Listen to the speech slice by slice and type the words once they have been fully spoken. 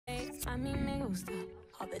A mí me gusta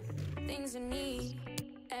all the things you need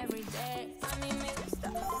every day. A mí me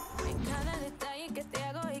gusta en cada detalle que te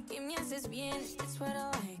hago y que me haces bien. It's what I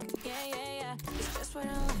like, yeah, yeah, yeah. It's just what I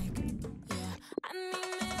like, yeah. A mí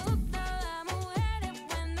me gusta las mujeres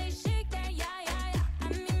when they shake that, yeah, yeah, yeah. A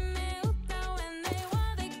mí me gusta when they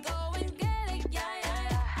want, they go and get it, yeah, yeah,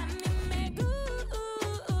 yeah. A mí me gusta,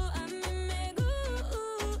 a mí me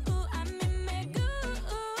gusta, a mí me gusta.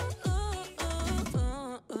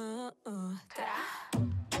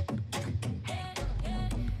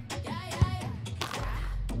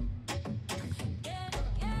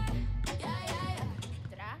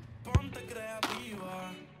 Ponte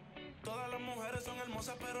creativa. Todas las mujeres son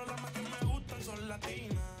hermosas, pero las más que me gustan son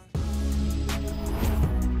latinas.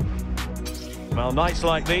 Well, nights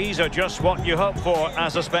like these are just what you hope for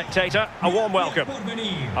as a spectator. A warm welcome.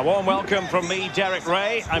 A warm welcome from me, Derek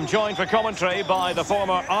Ray. I'm joined for commentary by the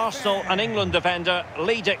former Arsenal and England defender,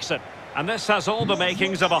 Lee Dixon. And this has all the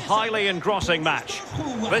makings of a highly engrossing match.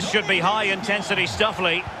 This should be high-intensity stuff,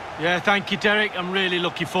 Lee. Yeah, thank you, Derek. I'm really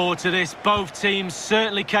looking forward to this. Both teams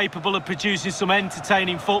certainly capable of producing some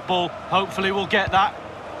entertaining football. Hopefully we'll get that.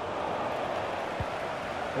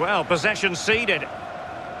 Well, possession ceded.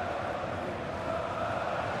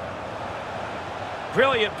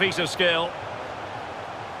 Brilliant piece of skill.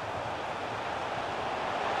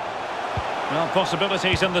 Well,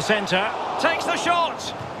 possibilities in the centre. Takes the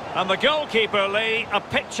shot! And the goalkeeper, Lee, a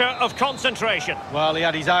picture of concentration. Well, he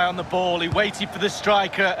had his eye on the ball, he waited for the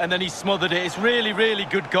striker, and then he smothered it. It's really, really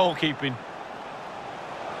good goalkeeping.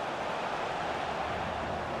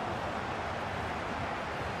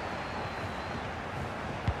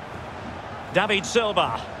 David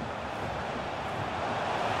Silva.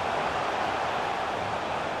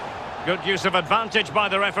 Good use of advantage by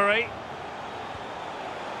the referee.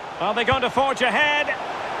 Are they going to forge ahead?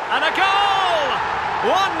 And a goal! 1-0,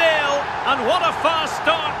 and what a fast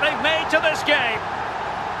start they've made to this game.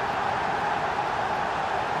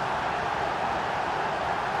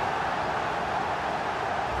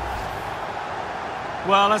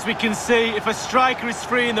 Well, as we can see, if a striker is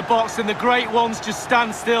free in the box, then the great ones just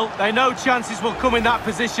stand still. They know chances will come in that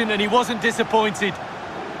position, and he wasn't disappointed.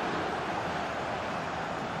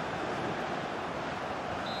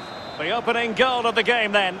 The opening goal of the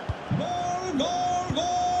game then. Gol, gol, gol.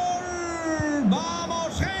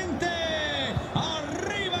 Vamos, gente.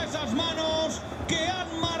 Arriba esas manos que han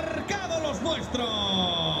marcado los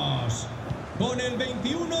nuestros. Con el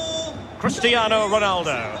 21. Cristiano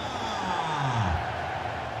Ronaldo.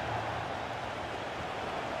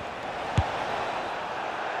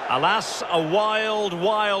 Alas, a wild,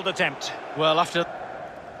 wild attempt. Well, after...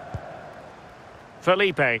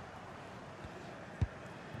 Felipe.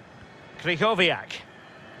 Krychowiak.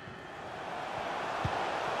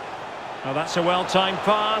 Well, that's a well-timed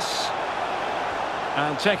pass.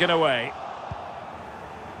 And taken away.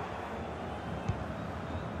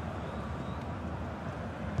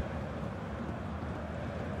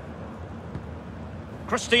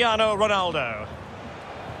 Cristiano Ronaldo.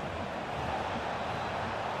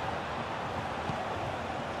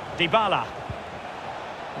 Dybala.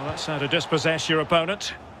 Well, that's how to dispossess your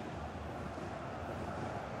opponent.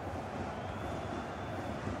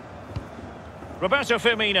 Roberto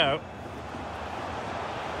Firmino.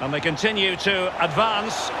 And they continue to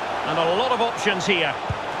advance, and a lot of options here.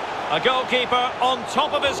 A goalkeeper on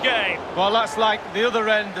top of his game. Well, that's like the other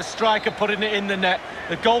end, the striker putting it in the net.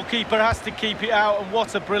 The goalkeeper has to keep it out, and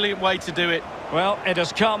what a brilliant way to do it. Well, it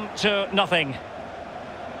has come to nothing.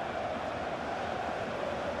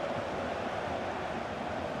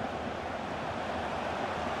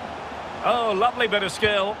 Oh, lovely bit of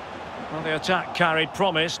skill. Well, the attack carried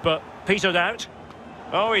promise, but petered out.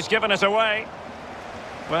 Oh, he's given us away.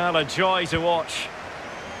 Well, a joy to watch.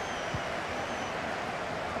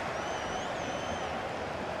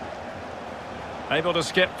 Able to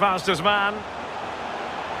skip past his man.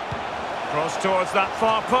 Cross towards that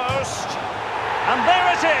far post. And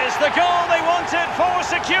there it is, the goal they wanted for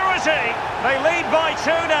security. They lead by 2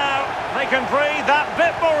 now. They can breathe that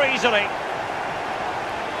bit more easily.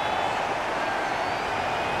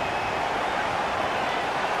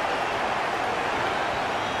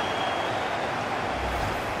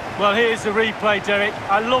 Well, here's the replay, Derek.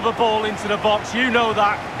 I love a ball into the box, you know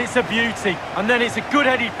that. It's a beauty. And then it's a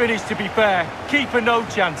good-headed finish, to be fair. Keeper no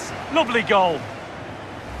chance. Lovely goal.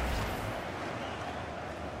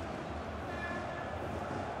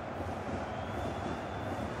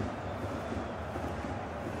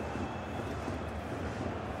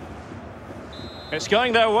 It's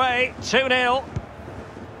going their way, 2-0.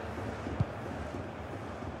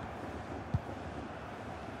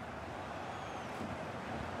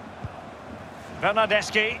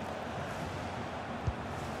 Bernardeschi.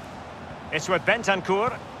 It's with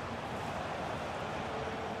Bentancur.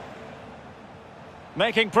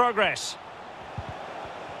 Making progress.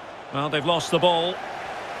 Well, they've lost the ball.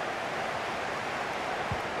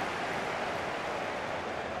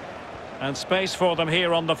 And space for them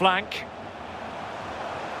here on the flank.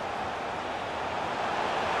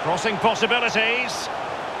 Crossing possibilities.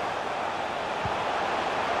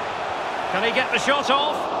 Can he get the shot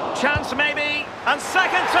off? Chance maybe. And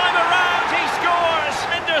second time around he scores.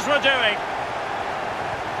 Defenders were doing.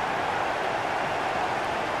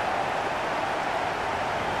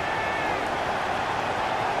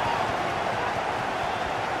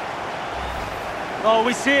 Oh,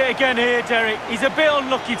 we see it again here, Derek. He's a bit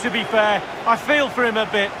unlucky, to be fair. I feel for him a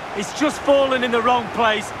bit. He's just fallen in the wrong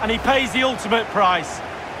place, and he pays the ultimate price.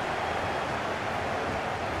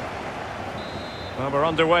 Well, we're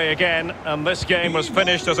underway again, and this game was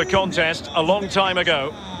finished as a contest a long time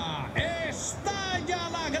ago.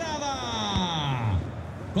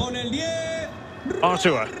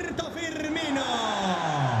 Artur.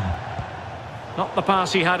 Not the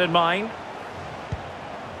pass he had in mind.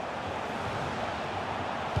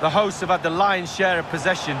 The hosts have had the lion's share of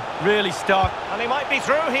possession, really stark. And he might be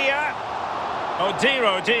through here. Oh dear,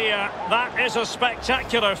 that is a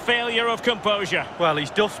spectacular failure of composure. Well, he's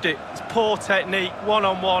duffed it. It's poor technique,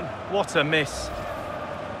 one-on-one. What a miss.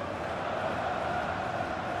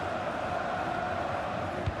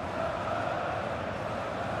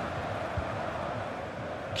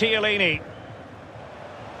 Chiellini.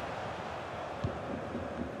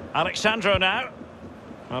 Alexandro now.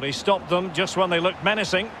 Well, he stopped them just when they looked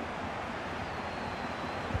menacing.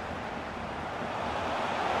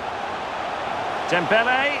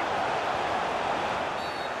 Dembele.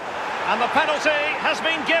 And the penalty has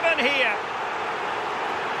been given here.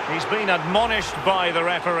 He's been admonished by the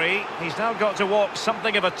referee. He's now got to walk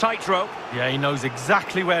something of a tightrope. Yeah, he knows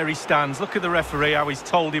exactly where he stands. Look at the referee, how he's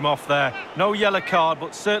told him off there. No yellow card,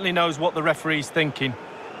 but certainly knows what the referee's thinking.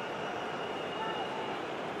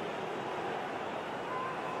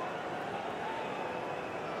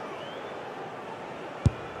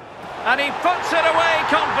 And he puts it away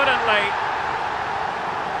confidently.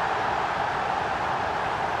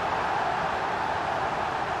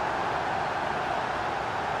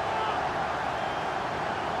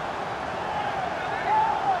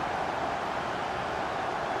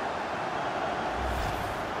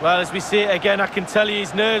 Well, as we see it again, I can tell you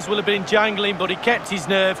his nerves will have been jangling, but he kept his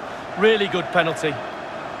nerve. Really good penalty.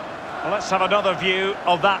 Well, let's have another view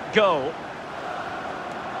of that goal.